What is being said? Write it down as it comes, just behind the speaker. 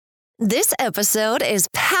This episode is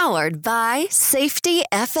powered by Safety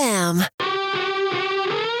FM.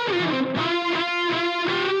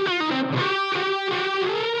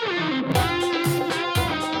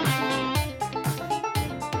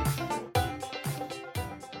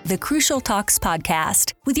 The Crucial Talks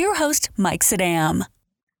podcast with your host, Mike Saddam.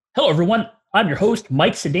 Hello, everyone. I'm your host,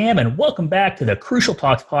 Mike Saddam, and welcome back to the Crucial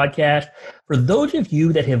Talks podcast. For those of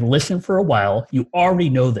you that have listened for a while, you already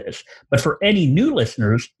know this. But for any new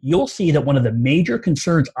listeners, you'll see that one of the major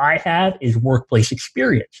concerns I have is workplace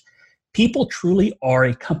experience. People truly are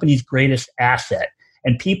a company's greatest asset,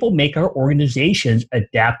 and people make our organizations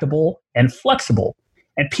adaptable and flexible.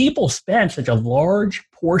 And people spend such a large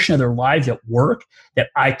portion of their lives at work that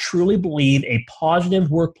I truly believe a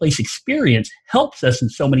positive workplace experience helps us in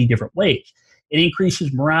so many different ways. It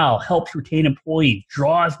increases morale, helps retain employees,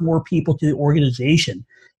 draws more people to the organization,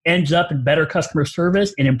 ends up in better customer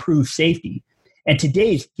service, and improves safety. And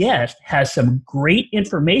today's guest has some great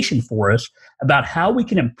information for us about how we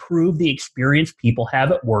can improve the experience people have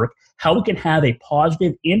at work, how we can have a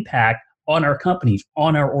positive impact on our companies,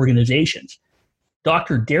 on our organizations.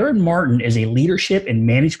 Dr. Darren Martin is a leadership and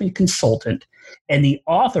management consultant and the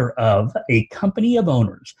author of A Company of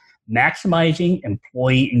Owners, Maximizing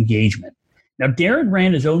Employee Engagement. Now, Darren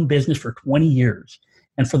ran his own business for 20 years,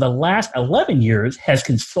 and for the last 11 years has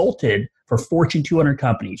consulted for Fortune 200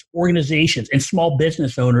 companies, organizations, and small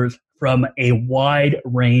business owners from a wide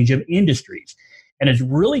range of industries. And it's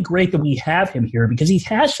really great that we have him here because he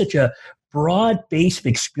has such a broad base of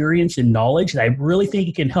experience and knowledge that I really think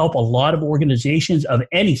he can help a lot of organizations of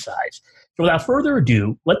any size. So without further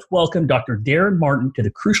ado, let's welcome Dr. Darren Martin to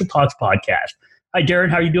the Crucial Talks podcast. Hi,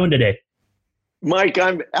 Darren. How are you doing today? Mike,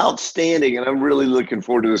 I'm outstanding, and I'm really looking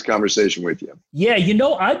forward to this conversation with you. Yeah,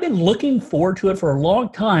 I've been looking forward to it for a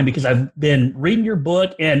long time because I've been reading your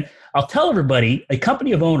book, and I'll tell everybody, A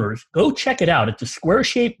Company of Owners, go check it out. It's a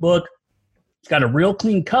square-shaped book. It's got a real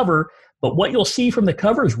clean cover. But what you'll see from the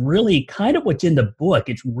cover is really kind of what's in the book.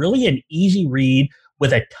 It's really an easy read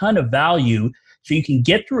with a ton of value. So you can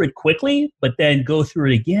get through it quickly, but then go through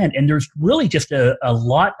it again. And there's really just a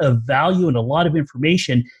lot of value and a lot of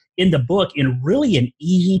information in the book in really an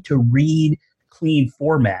easy to read, clean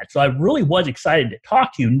format. So I really was excited to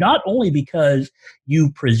talk to you, not only because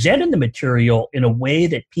you presented the material in a way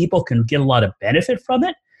that people can get a lot of benefit from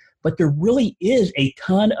it, but there really is a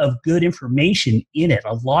ton of good information in it,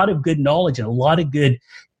 a lot of good knowledge and a lot of good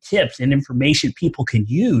tips and information people can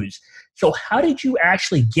use. So how did you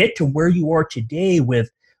actually get to where you are today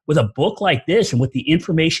with a book like this and with the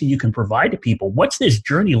information you can provide to people? What's this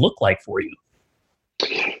journey look like for you?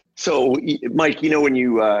 So, Mike, when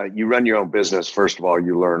you run your own business, first of all,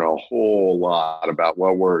 you learn a whole lot about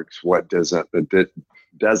what works, what doesn't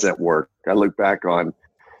work. I look back on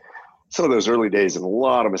some of those early days and a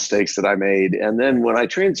lot of mistakes that I made. And then when I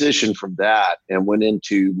transitioned from that and went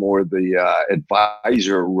into more the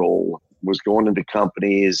advisor role, was going into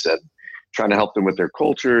companies and trying to help them with their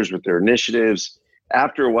cultures, with their initiatives.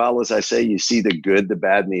 After a while, as I say, you see the good, the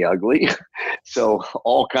bad, and the ugly. So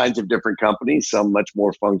all kinds of different companies, some much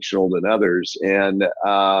more functional than others. And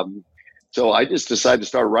so I just decided to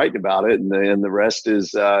start writing about it, and the rest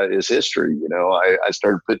is history. I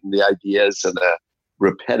started putting the ideas and the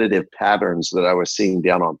repetitive patterns that I was seeing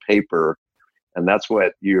down on paper. And that's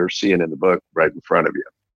what you're seeing in the book right in front of you.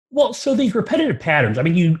 Well, so these repetitive patterns,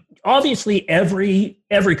 obviously every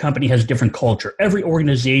company has different culture. Every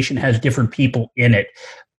organization has different people in it.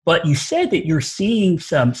 But you said that you're seeing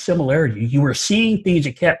some similarity. You were seeing things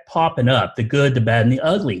that kept popping up, the good, the bad, and the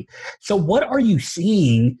ugly. So what are you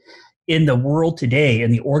seeing in the world today,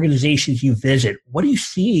 in the organizations you visit? What are you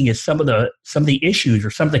seeing as some of the issues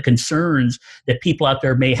or some of the concerns that people out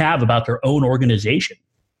there may have about their own organization?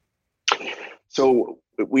 So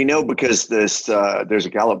we know because there's a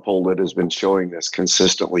Gallup poll that has been showing this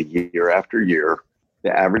consistently year after year.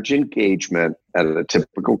 The average engagement at a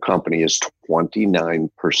typical company is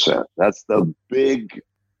 29%. That's the big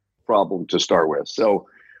problem to start with. So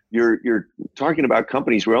you're talking about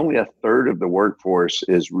companies where only a third of the workforce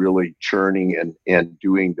is really churning and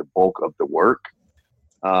doing the bulk of the work.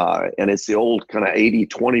 And it's the old kind of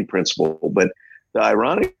 80-20 principle. But the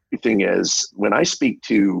ironic thing is when I speak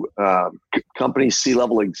to companies,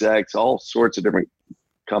 C-level execs, all sorts of different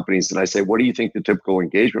companies, and I say, what do you think the typical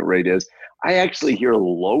engagement rate is? I actually hear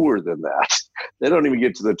lower than that. They don't even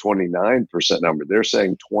get to the 29% number. They're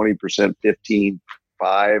saying 20%, 15%,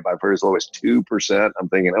 5%. I've heard as low as 2%. I'm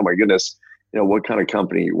thinking, oh my goodness, what kind of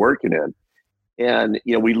company are you working in? And,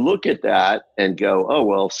 we look at that and go, oh,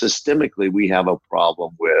 well, systemically, we have a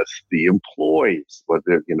problem with the employees, but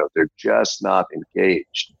they're just not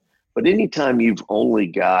engaged. But anytime you've only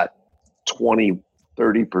got 20,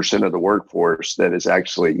 30% of the workforce that is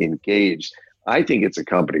actually engaged, I think it's a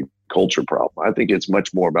company culture problem. I think it's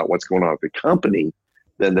much more about what's going on at the company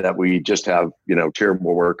than that we just have,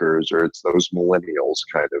 terrible workers or it's those millennials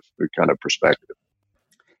kind of perspective.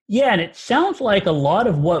 Yeah, and it sounds like a lot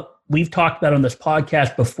of what we've talked about on this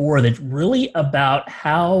podcast before, that's really about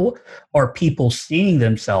how are people seeing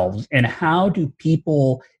themselves and how do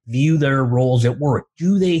people view their roles at work?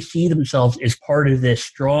 Do they see themselves as part of this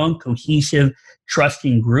strong, cohesive,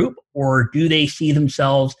 trusting group, or do they see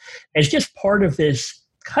themselves as just part of this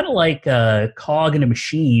kind of like a cog in a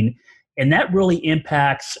machine? And that really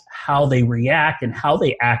impacts how they react and how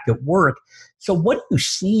they act at work. So what are you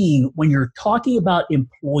seeing when you're talking about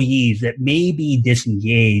employees that may be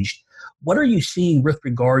disengaged? What are you seeing with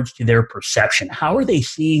regards to their perception? How are they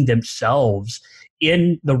seeing themselves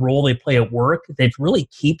in the role they play at work that's really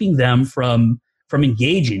keeping them from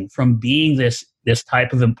engaging, from being this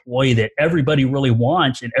type of employee that everybody really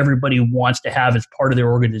wants and everybody wants to have as part of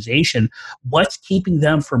their organization? What's keeping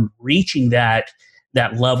them from reaching that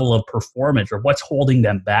level of performance, or what's holding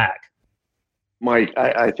them back? Mike,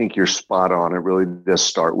 I think you're spot on. It really does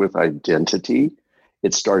start with identity.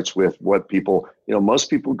 It starts with what people, most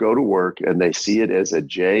people go to work and they see it as a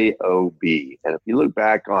job. And if you look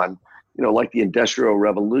back on, like the Industrial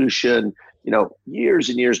Revolution, years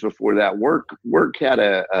and years before that, work had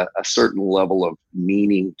a certain level of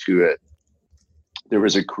meaning to it. There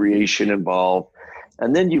was a creation involved.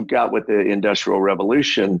 And then you've got with the Industrial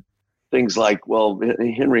Revolution, things like,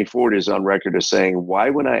 Henry Ford is on record as saying, why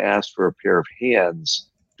when I ask for a pair of hands,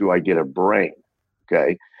 do I get a brain?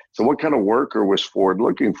 Okay. So what kind of worker was Ford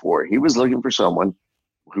looking for? He was looking for someone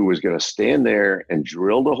who was going to stand there and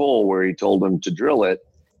drill the hole where he told them to drill it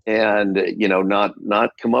and, not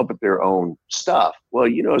come up with their own stuff. Well,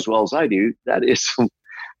 as well as I do,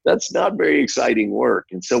 that's not very exciting work.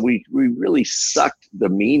 And so we really sucked the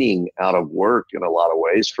meaning out of work in a lot of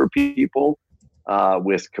ways for people.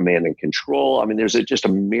 With command and control. I mean, there's just a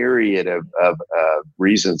myriad of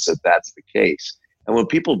reasons that that's the case. And when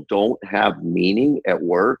people don't have meaning at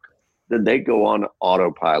work, then they go on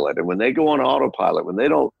autopilot. And when they go on autopilot, when they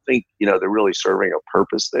don't think, they're really serving a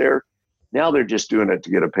purpose there, now they're just doing it to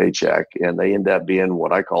get a paycheck. And they end up being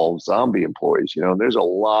what I call zombie employees. And there's a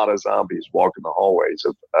lot of zombies walking the hallways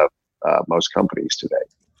of most companies today.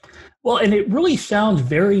 Well, and it really sounds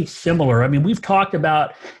very similar. I mean, we've talked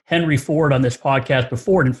about Henry Ford on this podcast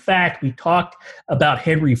before. In fact, we talked about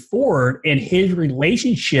Henry Ford and his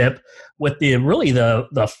relationship with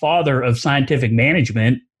the father of scientific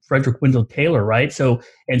management, Frederick Winslow Taylor, right? So,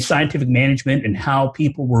 and scientific management and how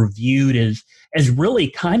people were viewed as really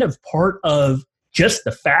kind of part of just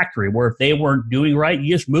the factory, where if they weren't doing right,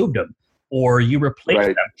 you just moved them or you replaced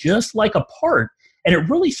them just like a part. And it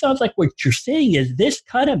really sounds like what you're saying is this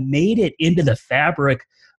kind of made it into the fabric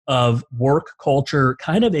of work culture,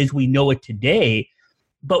 kind of as we know it today.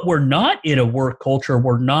 But we're not in a work culture.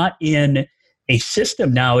 We're not in a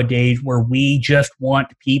system nowadays where we just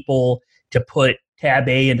want people to put tab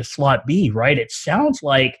A into slot B, right? It sounds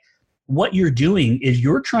like what you're doing is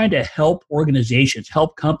you're trying to help organizations,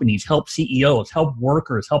 help companies, help CEOs, help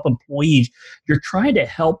workers, help employees. You're trying to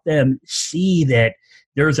help them see that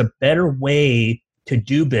there's a better way to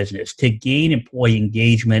do business, to gain employee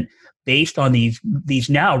engagement based on these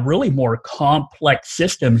now really more complex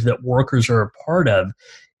systems that workers are a part of.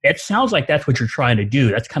 It sounds like that's what you're trying to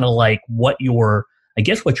do. That's kind of like what your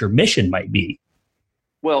mission might be.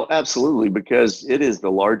 Well, absolutely, because it is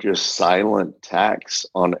the largest silent tax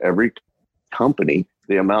on every company,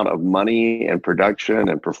 the amount of money and production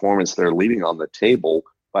and performance they're leaving on the table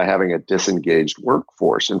by having a disengaged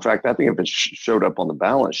workforce. In fact, I think if it showed up on the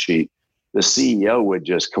balance sheet, the CEO would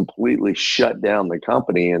just completely shut down the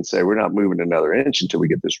company and say, we're not moving another inch until we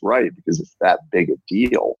get this right, because it's that big a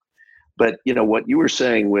deal. But, what you were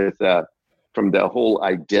saying with from the whole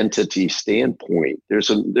identity standpoint, there's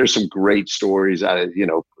some great stories out of,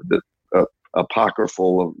 the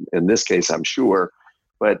apocryphal in this case, I'm sure,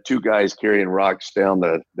 but two guys carrying rocks down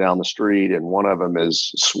the street, and one of them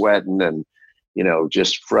is sweating and,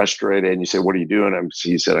 just frustrated. And you say, what are you doing?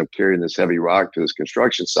 He said, I'm carrying this heavy rock to this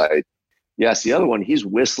construction site. Yes, the other one, he's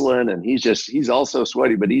whistling and he's also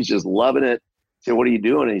sweaty, but he's just loving it. So what are you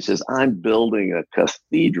doing? And he says, I'm building a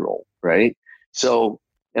cathedral, right? So,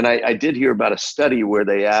 and I did hear about a study where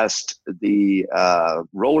they asked the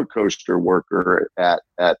roller coaster worker at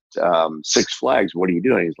Six Flags, what are you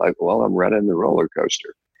doing? He's like, well, I'm running the roller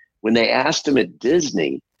coaster. When they asked him at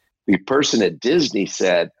Disney, the person at Disney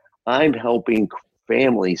said, I'm helping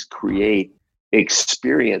families create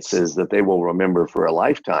experiences that they will remember for a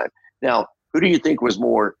lifetime. Now, who do you think was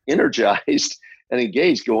more energized and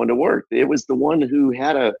engaged going to work. It was the one who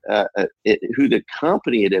had who the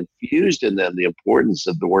company had infused in them the importance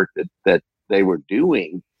of the work that they were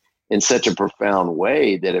doing in such a profound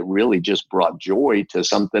way that it really just brought joy to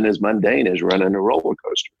something as mundane as running a roller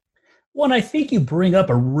coaster. Well, and I think you bring up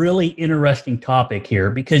a really interesting topic here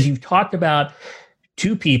because you've talked about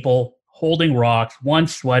two people holding rocks, one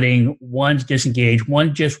sweating, one's disengaged,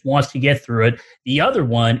 one just wants to get through it. The other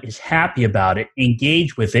one is happy about it,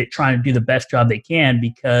 engaged with it, trying to do the best job they can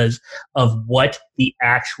because of what the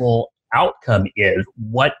actual outcome is,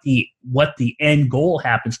 what the end goal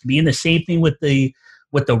happens to be. And the same thing with the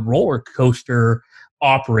roller coaster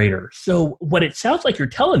operator. So what it sounds like you're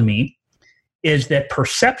telling me is that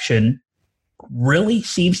perception really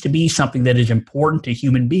seems to be something that is important to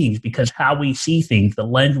human beings because how we see things, the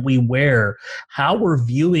lens we wear, how we're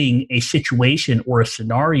viewing a situation or a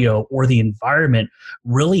scenario or the environment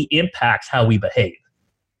really impacts how we behave.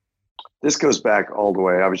 This goes back all the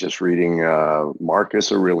way. I was just reading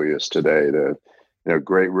Marcus Aurelius today, the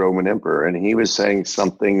great Roman emperor, and he was saying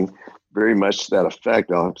something very much to that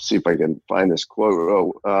effect. I'll have to see if I can find this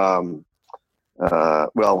quote. Well,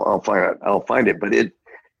 I'll find it, but it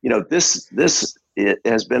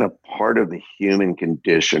has been a part of the human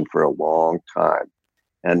condition for a long time.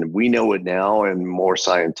 And we know it now in more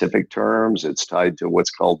scientific terms. It's tied to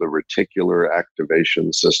what's called the reticular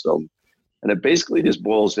activation system. And it basically just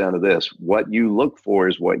boils down to this. What you look for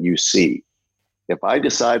is what you see. If I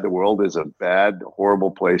decide the world is a bad, horrible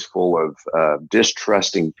place full of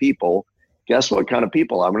distrusting people, guess what kind of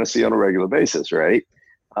people I'm going to see on a regular basis, right?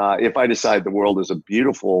 If I decide the world is a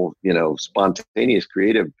beautiful, spontaneous,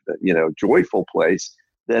 creative, joyful place,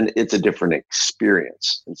 then it's a different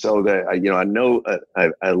experience. And so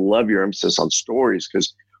I love your emphasis on stories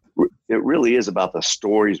because it really is about the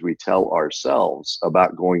stories we tell ourselves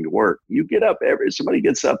about going to work. Somebody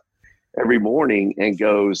gets up every morning and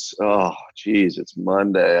goes, oh, geez, it's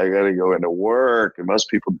Monday. I got to go into work. And most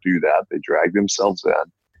people do that. They drag themselves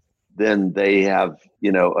in. Then they have,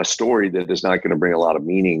 a story that is not going to bring a lot of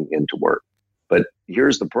meaning into work. But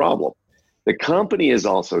here's the problem. The company is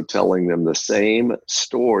also telling them the same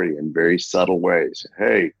story in very subtle ways.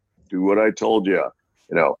 Hey, do what I told you.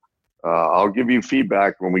 I'll give you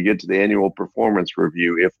feedback when we get to the annual performance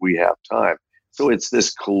review if we have time. So it's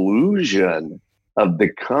this collusion of the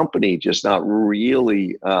company just not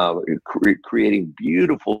really creating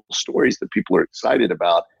beautiful stories that people are excited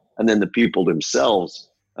about, and then the people themselves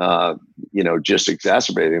just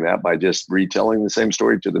exacerbating that by just retelling the same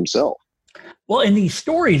story to themselves. Well, and these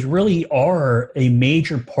stories really are a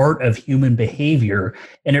major part of human behavior.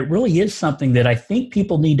 And it really is something that I think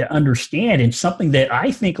people need to understand, and something that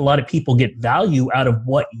I think a lot of people get value out of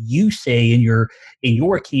what you say in your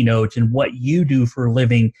keynotes and what you do for a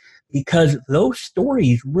living, because those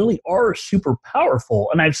stories really are super powerful.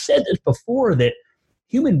 And I've said this before, that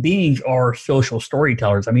human beings are social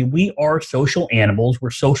storytellers. I mean, we are social animals.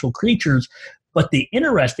 We're social creatures. But the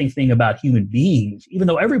interesting thing about human beings, even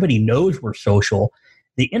though everybody knows we're social,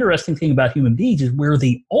 the interesting thing about human beings is we're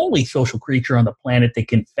the only social creature on the planet that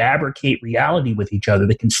can fabricate reality with each other,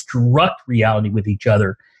 that construct reality with each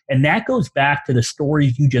other. And that goes back to the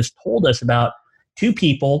stories you just told us about two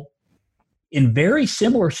people in very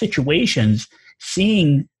similar situations,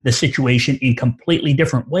 seeing the situation in completely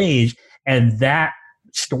different ways. And that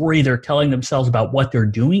story they're telling themselves about what they're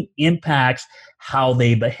doing impacts how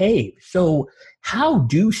they behave. So how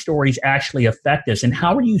do stories actually affect us? And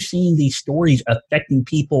how are you seeing these stories affecting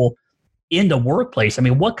people in the workplace? I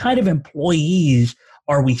mean, what kind of employees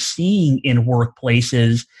are we seeing in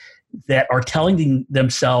workplaces that are telling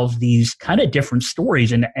themselves these kind of different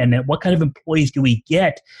stories? And what kind of employees do we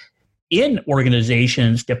get in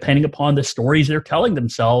organizations depending upon the stories they're telling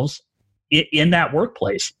themselves in that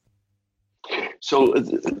workplace? So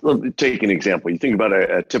let me take an example. You think about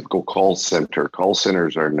a typical call center. Call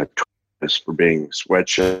centers are notorious for being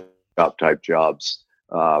sweatshop type jobs.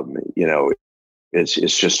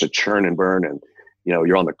 It's just a churn and burn, and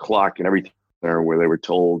you're on the clock and everything. Where they were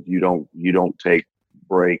told you don't take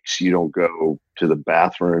breaks, you don't go to the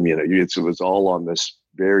bathroom. It was all on this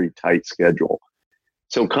very tight schedule.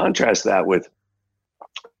 So contrast that with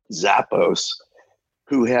Zappos,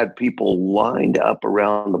 who had people lined up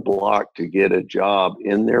around the block to get a job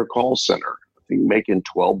in their call center, I think making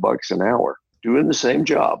 $12 an hour, doing the same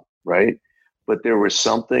job, right? But there was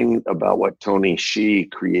something about what Tony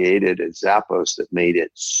Hsieh created at Zappos that made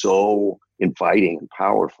it so inviting and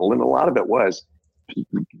powerful. And a lot of it was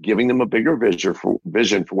giving them a bigger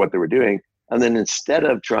vision for what they were doing. And then instead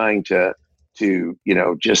of trying to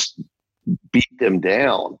just beat them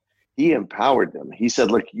down, he empowered them. He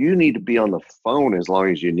said, look, you need to be on the phone as long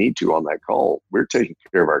as you need to on that call. We're taking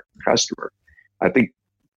care of our customer. I think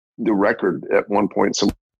the record at one point,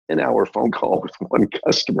 some an-hour phone call with one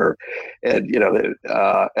customer. And,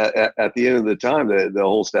 at the end of the time, the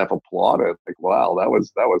whole staff applauded, like, wow, that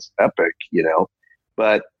was epic,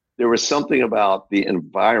 but there was something about the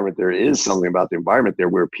environment. There is something about the environment there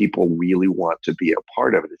where people really want to be a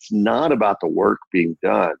part of it. It's not about the work being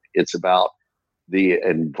done. It's about the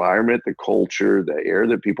environment, the culture, the air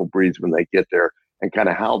that people breathe when they get there, and kind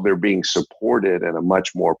of how they're being supported in a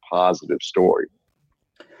much more positive story.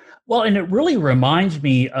 Well, and it really reminds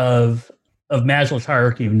me of Maslow's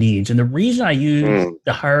hierarchy of needs. And the reason I use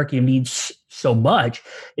the hierarchy of needs so much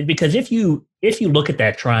is because if you look at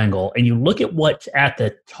that triangle and you look at what's at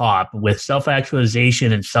the top with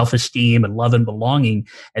self-actualization and self-esteem and love and belonging,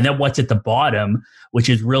 and then what's at the bottom, which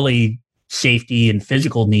is really safety and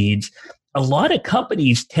physical needs, a lot of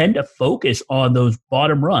companies tend to focus on those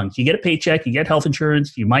bottom rungs. You get a paycheck, you get health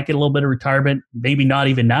insurance, you might get a little bit of retirement, maybe not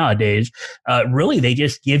even nowadays. Really, they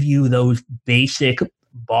just give you those basic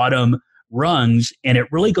bottom rungs. And it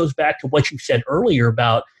really goes back to what you said earlier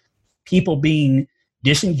about people being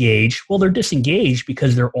disengaged. Well, they're disengaged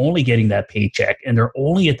because they're only getting that paycheck and they're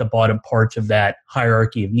only at the bottom parts of that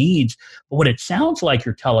hierarchy of needs. But what it sounds like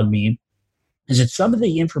you're telling me is that some of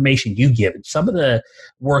the information you give and some of the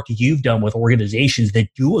work you've done with organizations that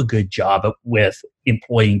do a good job with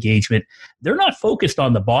employee engagement, they're not focused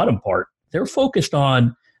on the bottom part. They're focused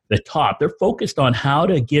on the top. They're focused on how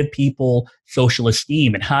to give people social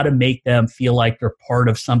esteem and how to make them feel like they're part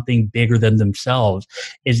of something bigger than themselves.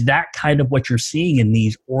 Is that kind of what you're seeing in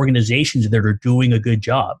these organizations that are doing a good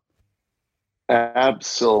job?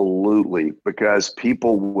 Absolutely, because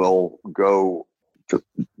people will go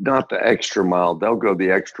not the extra mile, they'll go the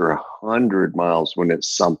extra 100 miles when it's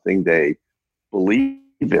something they believe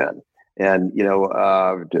in. And,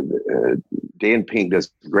 Dan Pink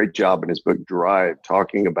does a great job in his book Drive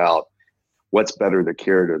talking about what's better, the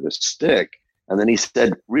carrot or the stick. And then he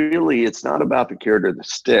said, really, it's not about the carrot or the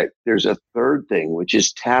stick. There's a third thing, which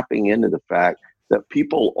is tapping into the fact that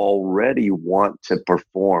people already want to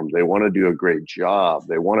perform. They want to do a great job.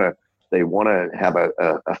 They want to have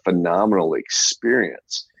a phenomenal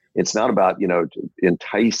experience. It's not about,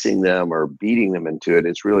 enticing them or beating them into it.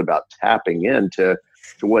 It's really about tapping into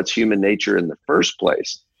what's human nature in the first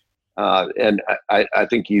place. And I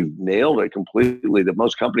think you've nailed it completely, that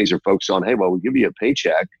most companies are focused on, hey, well, we give you a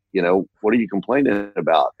paycheck, what are you complaining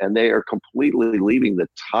about? And they are completely leaving the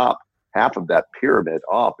top half of that pyramid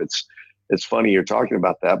off. It's funny you're talking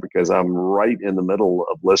about that because I'm right in the middle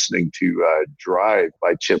of listening to Drive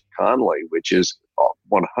by Chip Conley, which is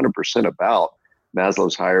 100% about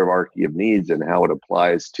Maslow's hierarchy of needs and how it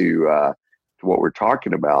applies to what we're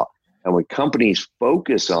talking about. And when companies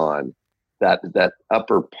focus on that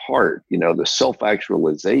upper part, the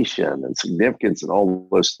self-actualization and significance and all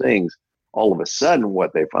those things, all of a sudden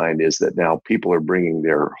what they find is that now people are bringing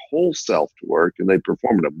their whole self to work and they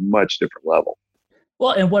perform at a much different level.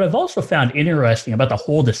 Well, and what I've also found interesting about the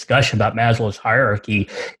whole discussion about Maslow's hierarchy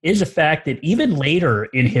is the fact that even later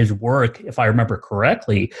in his work, if I remember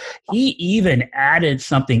correctly, he even added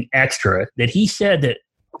something extra, that he said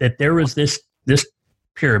that there was this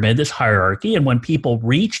pyramid, this hierarchy, and when people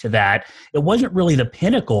reached that, it wasn't really the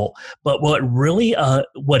pinnacle, but what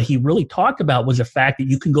he really talked about was the fact that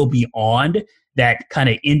you can go beyond that kind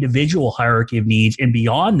of individual hierarchy of needs, and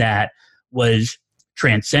beyond that was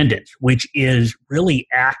transcendence, which is really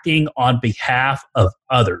acting on behalf of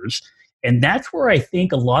others. And that's where I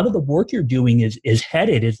think a lot of the work you're doing is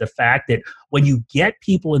headed, is the fact that when you get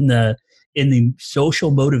people in the social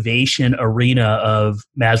motivation arena of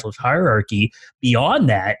Maslow's hierarchy, beyond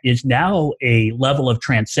that is now a level of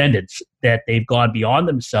transcendence, that they've gone beyond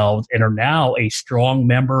themselves and are now a strong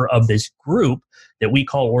member of this group that we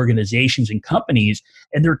call organizations and companies.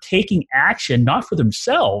 And they're taking action, not for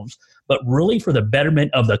themselves, but really for the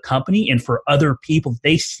betterment of the company and for other people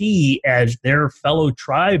they see as their fellow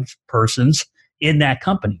tribes persons in that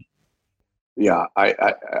company. Yeah, I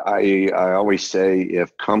always say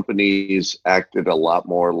if companies acted a lot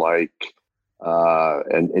more like,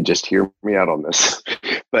 and just hear me out on this,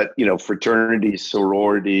 but fraternities,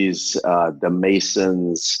 sororities, the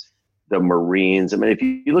Masons, the Marines. I mean, if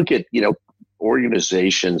you look at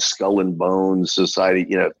organizations, Skull and Bones Society,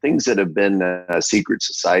 things that have been secret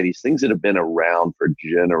societies, things that have been around for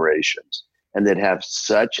generations, and that have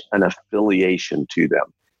such an affiliation to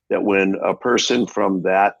them, that when a person from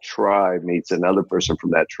that tribe meets another person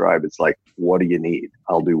from that tribe, it's like, what do you need?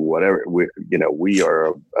 I'll do whatever. We are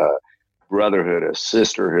a brotherhood, a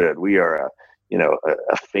sisterhood. We are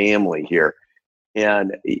a family here.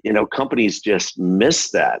 And, companies just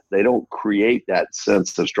miss that. They don't create that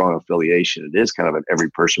sense of strong affiliation. It is kind of an every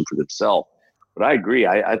person for themselves. But I agree.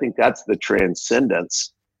 I think that's the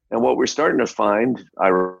transcendence. And what we're starting to find,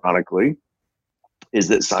 ironically, is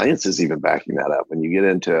that science is even backing that up. When you get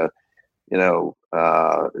into,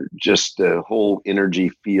 just the whole energy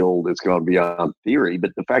field, it's going beyond theory.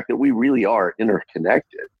 But the fact that we really are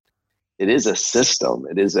interconnected, it is a system.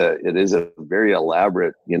 It is a very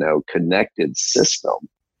elaborate, connected system.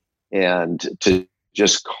 And to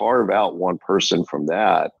just carve out one person from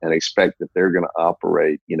that and expect that they're going to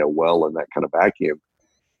operate, well in that kind of vacuum,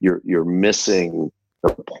 you're missing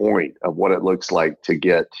the point of what it looks like to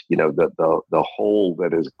get, the whole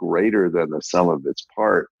that is greater than the sum of its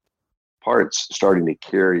parts starting to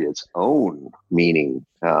carry its own meaning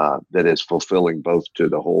that is fulfilling both to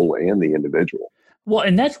the whole and the individual. Well,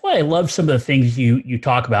 and that's why I love some of the things you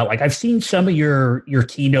talk about. Like I've seen some of your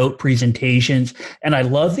keynote presentations, and I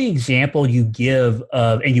love the example you give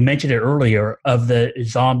of, and you mentioned it earlier, of the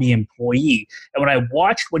zombie employee. And when I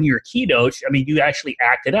watched one of your keynotes, I mean, you actually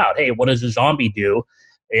acted out. Hey, what does a zombie do?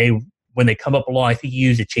 When they come up along, I think you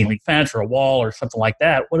use a chain link fence or a wall or something like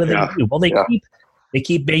that. What do they do? Well, they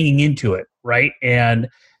keep banging into it, right? And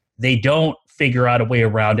they don't figure out a way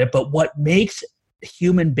around it. But what makes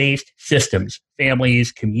human-based systems,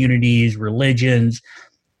 families, communities, religions,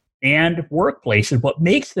 and workplaces, what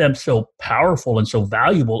makes them so powerful and so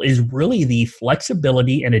valuable is really the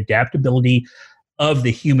flexibility and adaptability of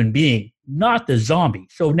the human being, not the zombie.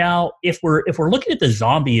 So now if we're looking at the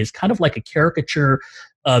zombie as kind of like a caricature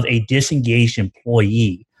of a disengaged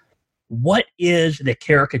employee, what is the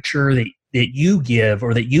caricature that you give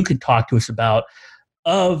or that you can talk to us about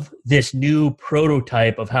of this new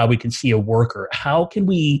prototype of how we can see a worker? How can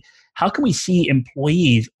we see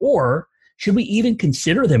employees, or should we even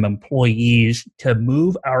consider them employees, to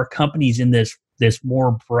move our companies in this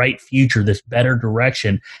more bright future, this better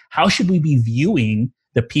direction? How should we be viewing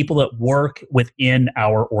the people that work within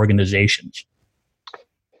our organizations?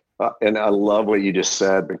 And I love what you just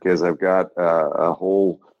said, because I've got a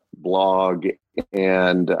whole blog,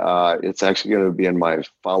 and it's actually going to be in my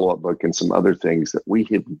follow-up book and some other things that we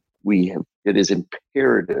have. It is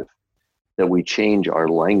imperative that we change our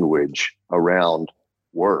language around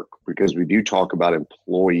work, because we do talk about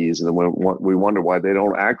employees, and then we wonder why they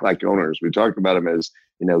don't act like owners. We talk about them as,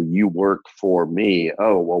 you work for me.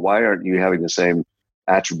 Oh, well, why aren't you having the same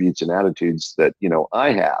attributes and attitudes that,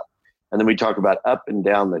 I have? And then we talk about up and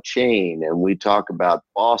down the chain, and we talk about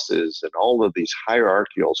bosses and all of these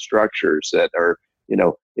hierarchical structures that are,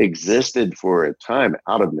 existed for a time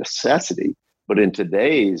out of necessity. But in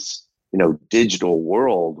today's, digital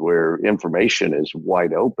world where information is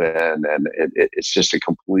wide open and it's just a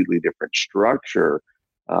completely different structure,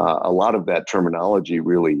 a lot of that terminology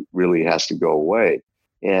really, really has to go away.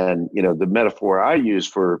 And, the metaphor I use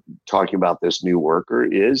for talking about this new worker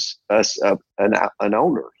is an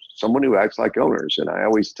owner. Someone who acts like owners. And I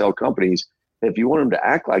always tell companies, if you want them to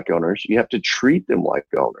act like owners, you have to treat them like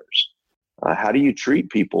owners. How do you treat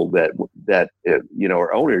people that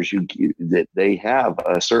are owners? That they have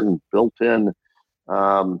a certain built-in,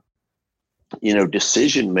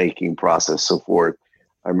 decision-making process, so forth.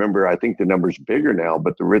 I remember, I think the number's bigger now,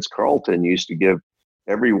 but the Ritz-Carlton used to give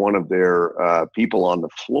every one of their people on the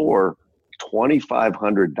floor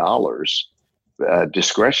 $2,500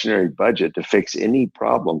 discretionary budget to fix any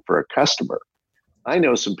problem for a customer. I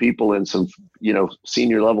know some people in some,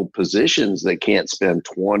 senior level positions that can't spend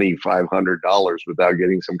 $2,500 without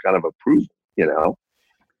getting some kind of approval,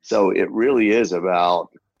 So it really is about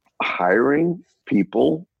hiring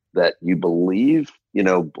people that you believe,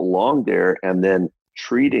 belong there, and then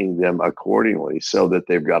treating them accordingly so that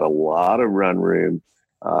they've got a lot of run room.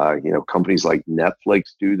 Companies like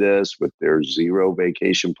Netflix do this with their 0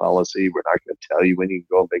 vacation policy. We're not going to tell you when you can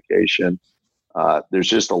go on vacation. There's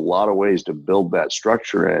just a lot of ways to build that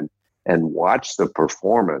structure and watch the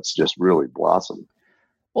performance just really blossom.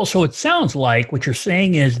 Well, so it sounds like what you're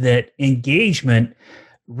saying is that engagement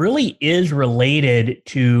really is related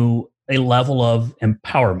to a level of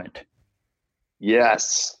empowerment.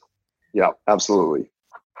 Yes. Yeah, absolutely.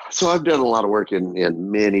 So I've done a lot of work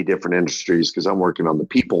in many different industries because I'm working on the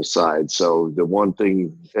people side. So the one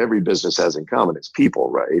thing every business has in common is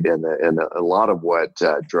people, right? And a lot of what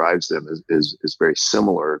drives them is very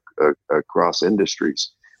similar across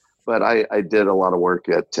industries. But I did a lot of work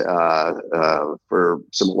for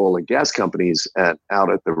some oil and gas companies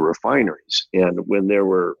out at the refineries. And when there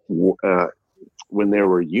were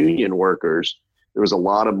union workers, there was a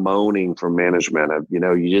lot of moaning from management of,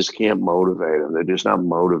 you just can't motivate them. They're just not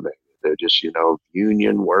motivated. They're just,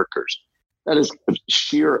 union workers. That is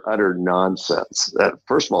sheer, utter nonsense.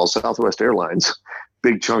 First of all, Southwest Airlines,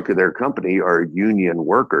 big chunk of their company are union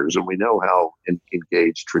workers, and we know how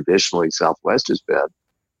engaged traditionally Southwest has been.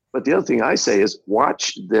 But the other thing I say is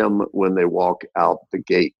watch them when they walk out the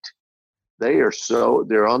gate. They're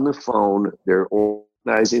on the phone. They're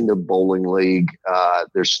organizing the bowling league.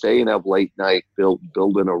 They're staying up late night,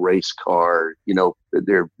 building a race car.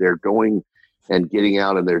 They're going and getting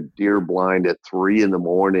out in their deer blind at 3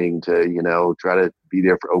 a.m. to, try to be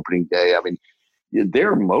there for opening day. I mean,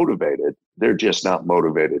 they're motivated. They're just not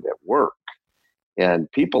motivated at work. And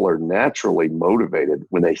people are naturally motivated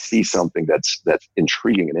when they see something that's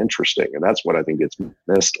intriguing and interesting. And that's what I think gets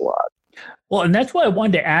missed a lot. Well, and that's why I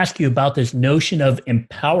wanted to ask you about this notion of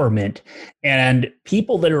empowerment and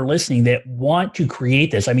people that are listening that want to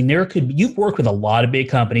create this. I mean, you've worked with a lot of big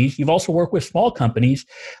companies. You've also worked with small companies.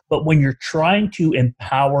 But when you're trying to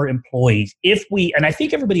empower employees, and I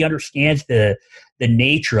think everybody understands the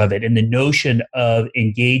nature of it and the notion of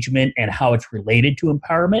engagement and how it's related to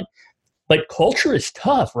empowerment. But culture is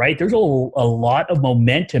tough, right? There's a lot of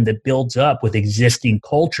momentum that builds up with existing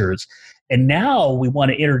cultures. And now we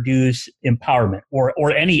want to introduce empowerment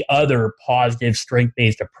or any other positive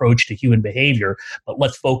strength-based approach to human behavior, but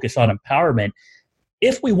let's focus on empowerment.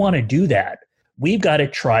 If we want to do that, we've got to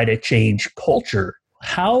try to change culture.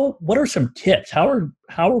 What are some tips? How are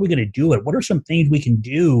we going to do it? What are some things we can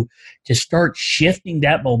do to start shifting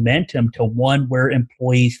that momentum to one where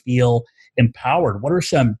employees feel empowered? What are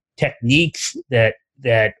some techniques that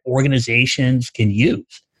organizations can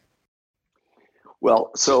use?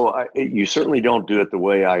 Well, so you certainly don't do it the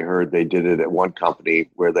way I heard they did it at one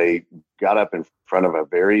company, where they got up in front of a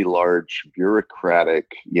very large bureaucratic,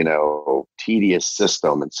 tedious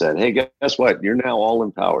system and said, "Hey, guess what? You're now all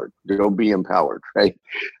empowered. Go be empowered." Right?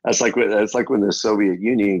 That's like when the Soviet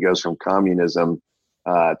Union goes from communism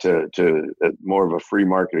to more of a free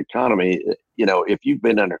market economy. If you've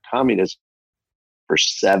been under communism for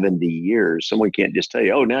 70 years, someone can't just tell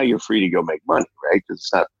you, "Oh, now you're free to go make money," right? Because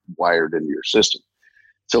it's not wired into your system.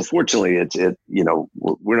 So fortunately,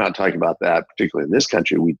 we're not talking about that, particularly in this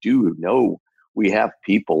country. We do know we have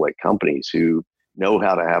people at companies who know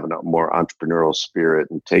how to have a more entrepreneurial spirit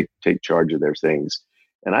and take charge of their things.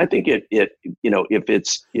 And I think if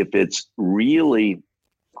it's really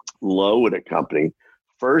low at a company,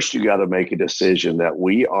 first you got to make a decision that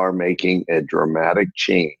we are making a dramatic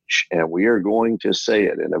change, and we are going to say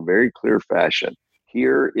it in a very clear fashion.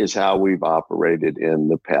 Here is how we've operated in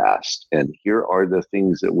the past, and here are the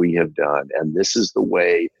things that we have done, and this is the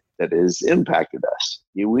way that has impacted us.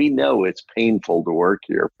 We know it's painful to work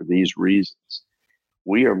here for these reasons.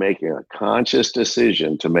 We are making a conscious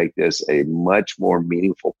decision to make this a much more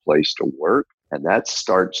meaningful place to work, and that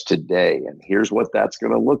starts today. And here's what that's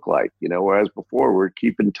going to look like. Whereas before we're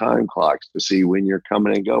keeping time clocks to see when you're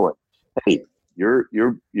coming and going. Hey, you're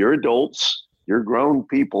adults. You're grown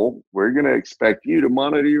people. We're going to expect you to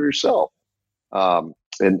monitor yourself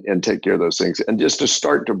and take care of those things. And just to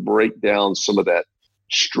start to break down some of that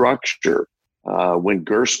structure. When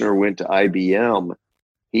Gerstner went to IBM,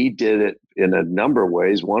 he did it in a number of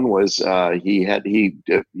ways. One was he abandoned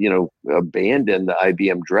the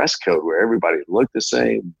IBM dress code, where everybody looked the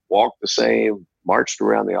same, walked the same, marched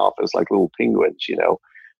around the office like little penguins.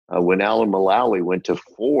 When Alan Mulally went to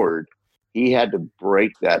Ford, he had to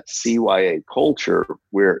break that CYA culture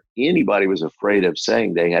where anybody was afraid of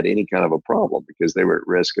saying they had any kind of a problem because they were at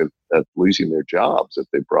risk of losing their jobs if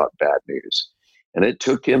they brought bad news. And it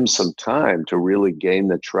took him some time to really gain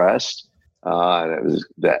the trust. And it was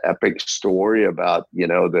the epic story about, they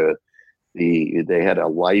had a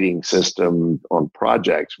lighting system on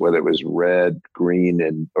projects, whether it was red,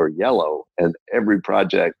 green, or yellow, and every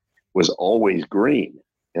project was always green.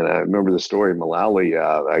 And I remember the story of Mulally.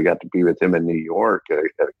 I got to be with him in New York at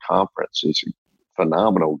a conference. He's a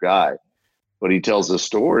phenomenal guy. But he tells the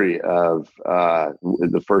story of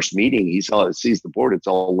the first meeting. He sees the board. It's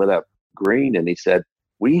all lit up green. And he said,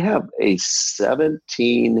 we have a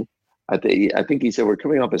 17, I think he said, we're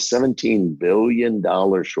coming off a $17 billion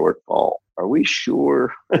shortfall. Are we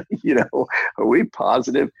sure? Are we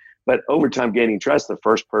positive? But over time, gaining trust, the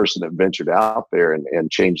first person that ventured out there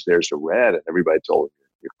and changed theirs to red, and everybody told him,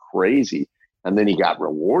 "You're crazy." And then he got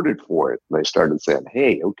rewarded for it. And they started saying,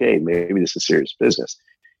 "Hey, okay, maybe this is serious business."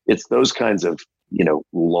 It's those kinds of,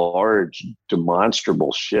 large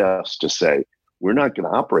demonstrable shifts to say, we're not going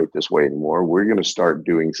to operate this way anymore. We're going to start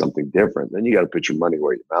doing something different. Then you got to put your money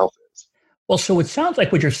where your mouth is. Well, so it sounds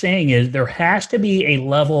like what you're saying is there has to be a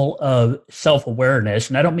level of self-awareness.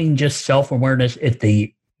 And I don't mean just self-awareness at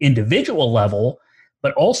the individual level,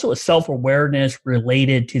 but also a self-awareness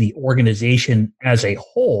related to the organization as a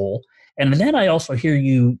whole. And then I also hear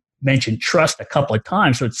you mention trust a couple of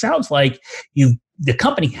times. So it sounds like the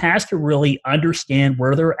company has to really understand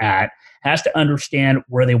where they're at, has to understand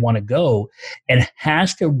where they want to go, and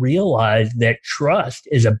has to realize that trust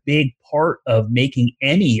is a big part of making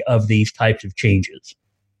any of these types of changes.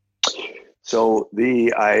 So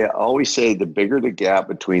I always say the bigger the gap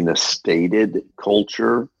between the stated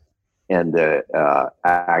culture and the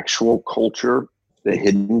actual culture, the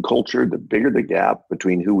hidden culture, the bigger the gap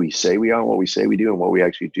between who we say we are, what we say we do, and what we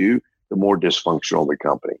actually do, the more dysfunctional the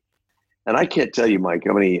company. And I can't tell you, Mike,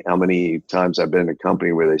 how many times I've been in a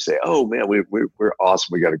company where they say, "Oh man, we're awesome,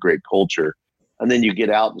 we got a great culture," and then you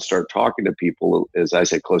get out and start talking to people, as I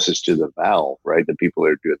say, closest to the valve, right? The people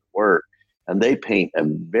that are doing the work, and they paint a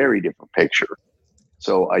very different picture.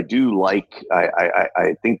 So I do like,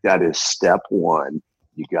 I think that is step one.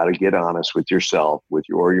 You got to get honest with yourself, with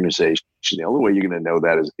your organization. The only way you're going to know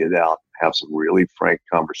that is get out and have some really frank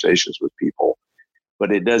conversations with people.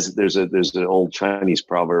 But it does. There's an old Chinese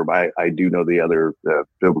proverb. I do know the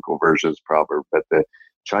biblical version's proverb, but the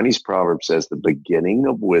Chinese proverb says the beginning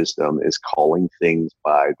of wisdom is calling things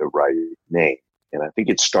by the right name, and I think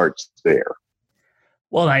it starts there.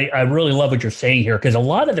 Well, I really love what you're saying here, because a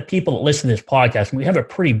lot of the people that listen to this podcast, and we have a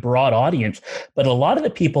pretty broad audience, but a lot of the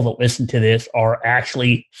people that listen to this are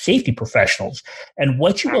actually safety professionals. And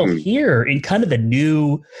what you will hear in kind of the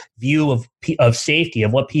new view of safety,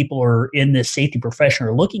 of what people are in this safety profession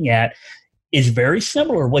are looking at, is very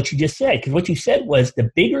similar to what you just said. Because what you said was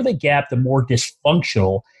the bigger the gap, the more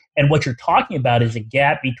dysfunctional. And what you're talking about is a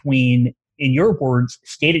gap between, in your words,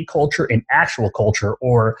 stated culture and actual culture,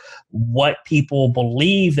 or what people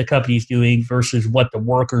believe the company's doing versus what the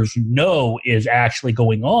workers know is actually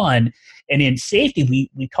going on. And in safety,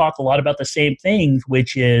 we talk a lot about the same things,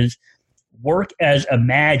 which is work as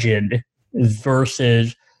imagined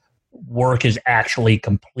versus work is actually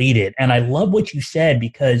completed. And I love what you said,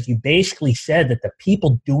 because you basically said that the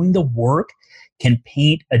people doing the work can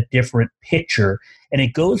paint a different picture. And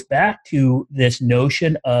it goes back to this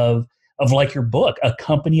notion of like your book, A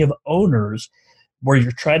Company of Owners, where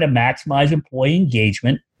you're trying to maximize employee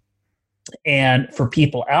engagement. And for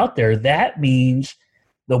people out there, that means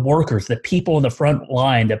the workers, the people in the front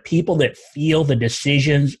line, the people that feel the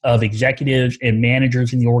decisions of executives and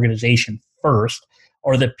managers in the organization first,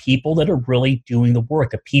 are the people that are really doing the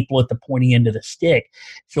work, the people at the pointy end of the stick.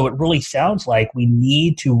 So it really sounds like we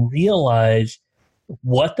need to realize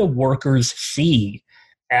what the workers see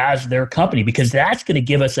as their company, because that's going to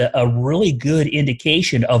give us a really good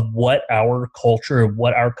indication of what our culture,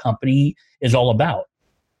 what our company is all about.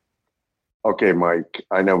 Okay, Mike,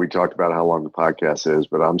 I know we talked about how long the podcast is,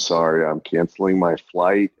 but I'm sorry, I'm canceling my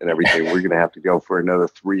flight and everything. We're going to have to go for another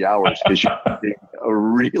 3 hours, because you're a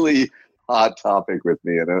really hot topic with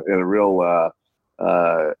me, and a real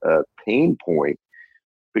pain point,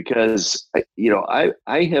 because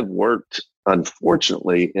I have worked,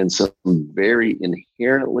 unfortunately, in some very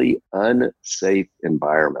inherently unsafe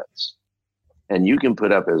environments. And you can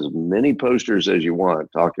put up as many posters as you want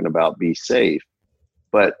talking about be safe,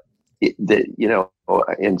 but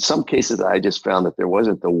in some cases, I just found that there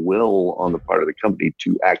wasn't the will on the part of the company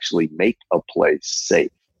to actually make a place safe.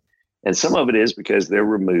 And some of it is because they're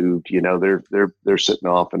removed, they're sitting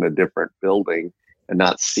off in a different building and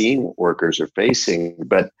not seeing what workers are facing.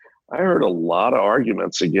 But I heard a lot of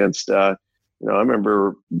arguments against, I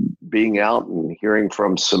remember being out and hearing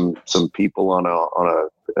from some people on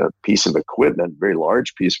a piece of equipment, very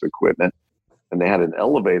large piece of equipment, and they had an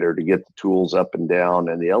elevator to get the tools up and down,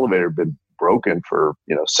 and the elevator had been broken for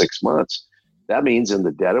 6 months. That means in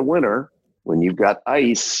the dead of winter, when you've got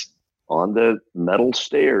ice on the metal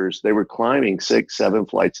stairs, they were climbing 6-7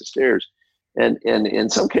 flights of stairs. And in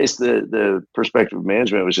some case, the perspective of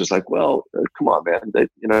management was just like, well, come on, man,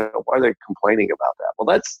 why are they complaining about that?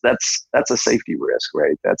 Well, that's a safety risk,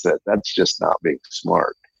 right? That's just not being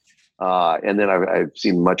smart. And then I've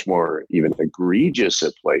seen much more even egregious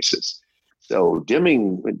at places. So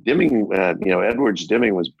Deming, Edwards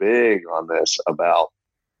Deming was big on this about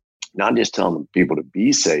not just telling people to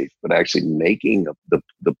be safe, but actually making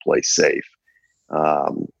the place safe,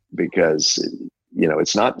 because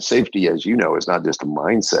it's not safety, as you know, it's not just a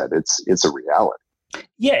mindset; it's a reality.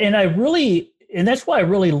 Yeah, and that's why I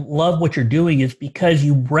really love what you're doing, is because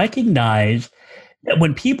you recognize that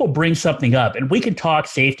when people bring something up, and we can talk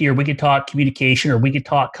safety, or we can talk communication, or we can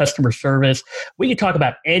talk customer service, we can talk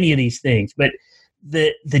about any of these things, but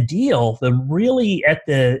the deal, the really at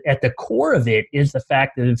the core of it is the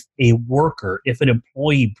fact that if a worker, if an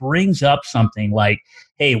employee brings up something like,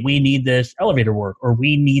 hey, we need this elevator work, or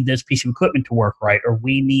we need this piece of equipment to work right, or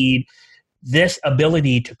we need this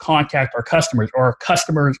ability to contact our customers, or our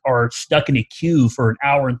customers are stuck in a queue for an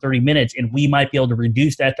hour and 30 minutes, and we might be able to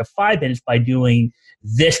reduce that to 5 minutes by doing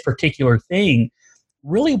this particular thing.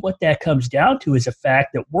 Really what that comes down to is the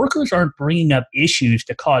fact that workers aren't bringing up issues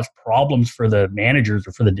to cause problems for the managers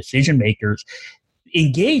or for the decision makers.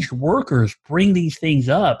 Engaged workers bring these things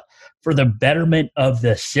up for the betterment of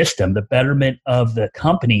the system, the betterment of the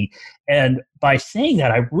company. And by saying that,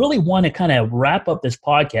 I really want to kind of wrap up this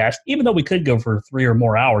podcast, even though we could go for 3 or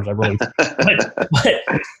more hours. I really,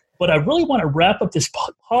 but I really want to wrap up this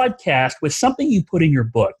podcast with something you put in your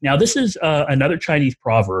book. Now, this is another Chinese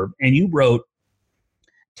proverb, and you wrote,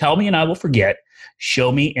 "Tell me and I will forget,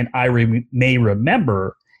 show me and I may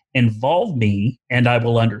remember, involve me and I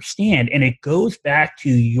will understand." And it goes back to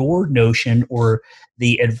your notion or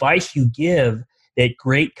the advice you give that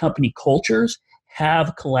great company cultures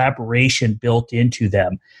have collaboration built into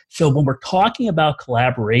them. So when we're talking about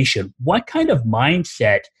collaboration, what kind of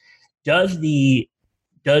mindset does the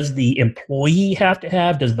employee have to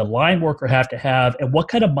have? Does the line worker have to have? And what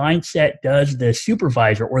kind of mindset does the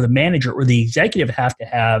supervisor or the manager or the executive have to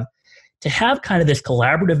have kind of this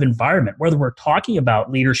collaborative environment, whether we're talking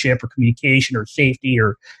about leadership or communication or safety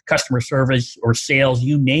or customer service or sales,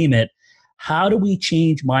 you name it? How do we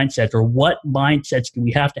change mindsets, or what mindsets do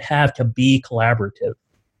we have to be collaborative?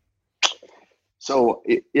 So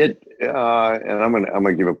and I'm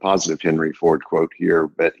gonna give a positive Henry Ford quote here,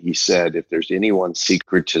 but he said, "If there's anyone's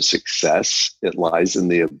secret to success, it lies in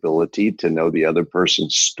the ability to know the other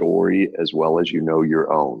person's story as well as you know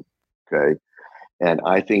your own." Okay, and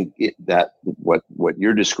I think that what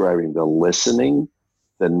you're describing, the listening,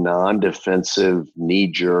 the non-defensive,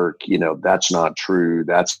 knee-jerk, that's not true,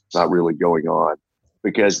 that's not really going on,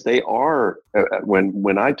 because they are.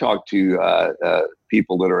 When I talk to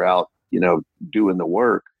people that are out, doing the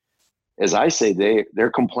work, as I say,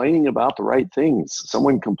 they're complaining about the right things.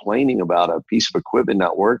 Someone complaining about a piece of equipment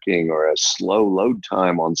not working, or a slow load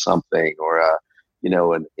time on something, or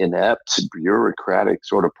an inept bureaucratic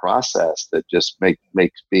sort of process that just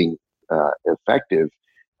makes being effective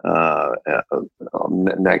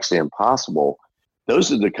next to impossible.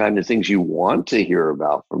 Those are the kind of things you want to hear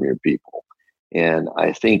about from your people. And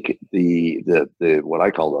I think the what I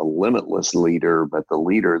call the limitless leader, but the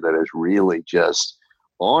leader that is really just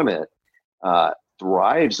on it,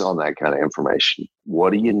 thrives on that kind of information.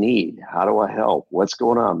 What do you need? How do I help? What's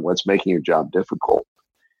going on? What's making your job difficult?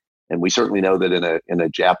 And we certainly know that in a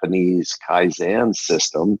Japanese Kaizen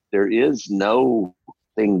system, there is no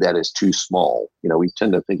thing that is too small. We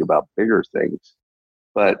tend to think about bigger things,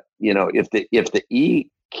 but if the E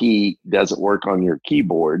key doesn't work on your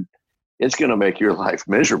keyboard, it's going to make your life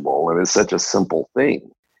miserable, and it's such a simple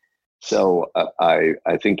thing. So I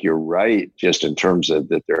think you're right, just in terms of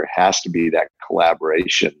that there has to be that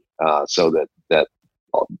collaboration, so that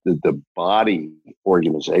the body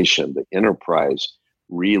organization, the enterprise,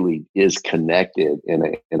 really is connected in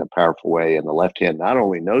a powerful way. And the left hand not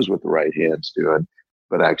only knows what the right hand's doing,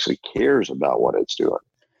 but actually cares about what it's doing.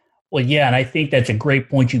 Well, yeah, and I think that's a great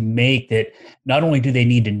point you make, that not only do they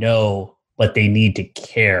need to know, but they need to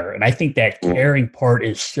care. And I think that caring part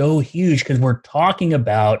is so huge, because we're talking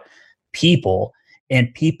about people,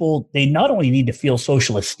 and people, they not only need to feel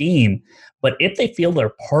social esteem, but if they feel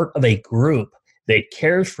they're part of a group that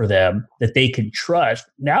cares for them, that they can trust,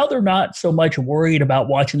 now they're not so much worried about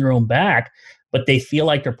watching their own back, but they feel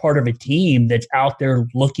like they're part of a team that's out there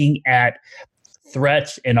looking at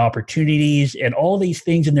threats and opportunities and all these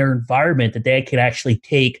things in their environment, that they can actually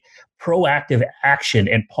take proactive action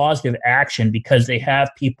and positive action, because they have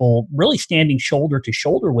people really standing shoulder to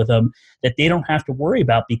shoulder with them that they don't have to worry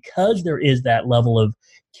about, because there is that level of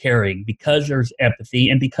caring, because there's empathy,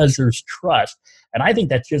 and because there's trust. And I think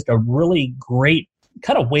that's just a really great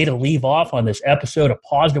kind of way to leave off on this episode, a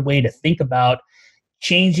positive way to think about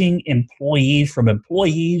changing employees from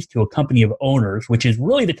employees to a company of owners, which is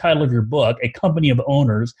really the title of your book, A Company of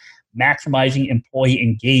Owners, Maximizing Employee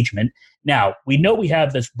Engagement. Now, we know we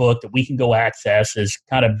have this book that we can go access, this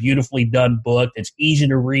kind of beautifully done book that's easy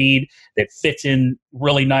to read, that fits in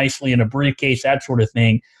really nicely in a briefcase, that sort of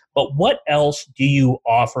thing. But what else do you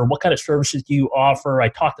offer? What kind of services do you offer? I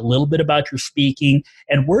talked a little bit about your speaking.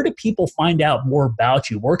 And where do people find out more about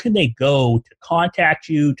you? Where can they go to contact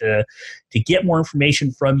you, to get more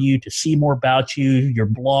information from you, to see more about you, your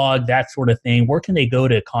blog, that sort of thing? Where can they go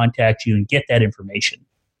to contact you and get that information?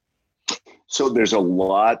 So there's a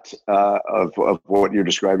lot of what you're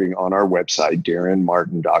describing on our website,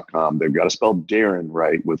 DarrenMartin.com. They've got to spell Darren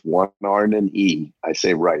right with one R and an E. I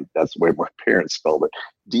say right. That's the way my parents spelled it.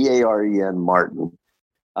 Daren Martin.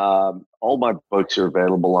 All my books are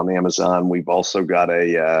available on Amazon. We've also got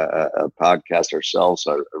a podcast ourselves.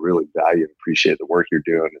 I really value and appreciate the work you're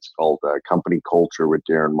doing. It's called Company Culture with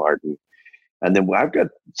Darren Martin. And then I've got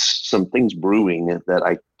some things brewing that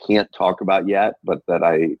I can't talk about yet, but that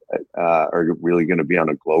are really going to be on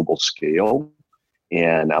a global scale.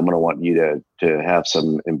 And I'm going to want you to have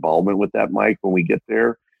some involvement with that, Mike, when we get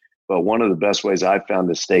there. But one of the best ways I've found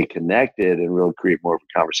to stay connected and really create more of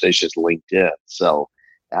a conversation is LinkedIn. So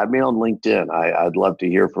add me on LinkedIn. I'd love to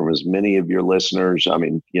hear from as many of your listeners. I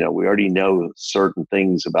mean, we already know certain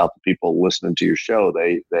things about the people listening to your show.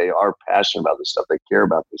 They are passionate about this stuff. They care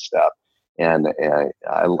about this stuff. And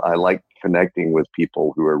I like connecting with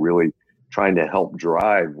people who are really trying to help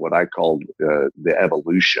drive what I call the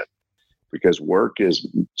evolution, because work is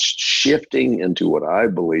shifting into what I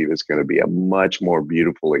believe is going to be a much more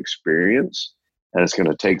beautiful experience. And it's going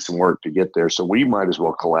to take some work to get there. So we might as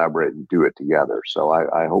well collaborate and do it together. So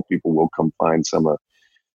I hope people will come find some of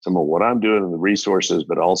what I'm doing and the resources,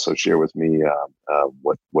 but also share with me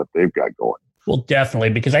what they've got going. Well,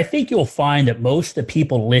 definitely, because I think you'll find that most of the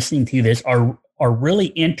people listening to this are really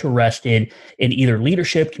interested in either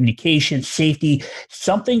leadership, communication, safety,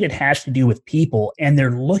 something that has to do with people. And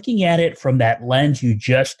they're looking at it from that lens you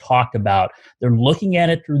just talked about. They're looking at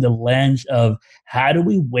it through the lens of how do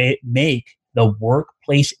we make the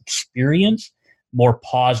workplace experience more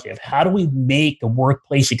positive? How do we make the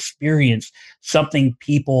workplace experience something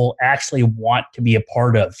people actually want to be a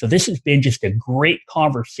part of? So this has been just a great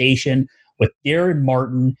conversation with Darren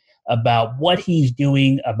Martin about what he's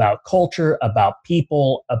doing, about culture, about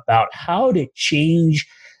people, about how to change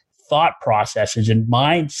thought processes and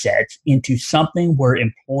mindsets into something where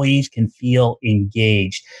employees can feel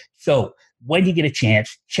engaged. So when you get a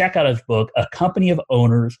chance, check out his book, A Company of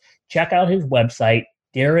Owners. Check out his website,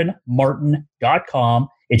 DarrenMartin.com.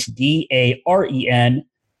 It's DAREN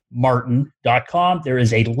Martin.com. There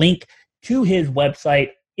is a link to his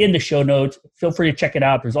website in the show notes. Feel free to check it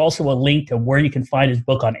out. There's also a link to where you can find his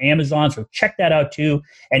book on Amazon. So check that out too.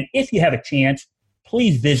 And if you have a chance,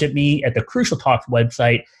 please visit me at the Crucial Talks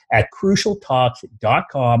website at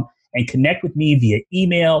crucialtalks.com and connect with me via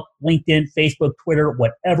email, LinkedIn, Facebook, Twitter,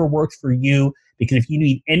 whatever works for you. Because if you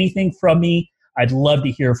need anything from me, I'd love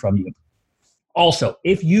to hear from you. Also,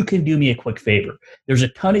 if you can do me a quick favor, there's a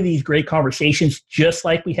ton of these great conversations just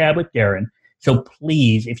like we had with Darren. So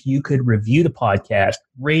please, if you could review the podcast,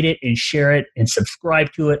 rate it and share it and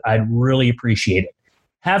subscribe to it, I'd really appreciate it.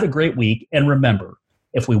 Have a great week. And remember,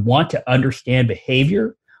 if we want to understand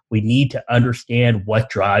behavior, we need to understand what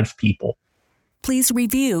drives people. Please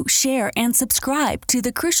review, share, and subscribe to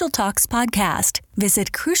the Crucial Talks podcast.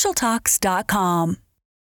 Visit crucialtalks.com.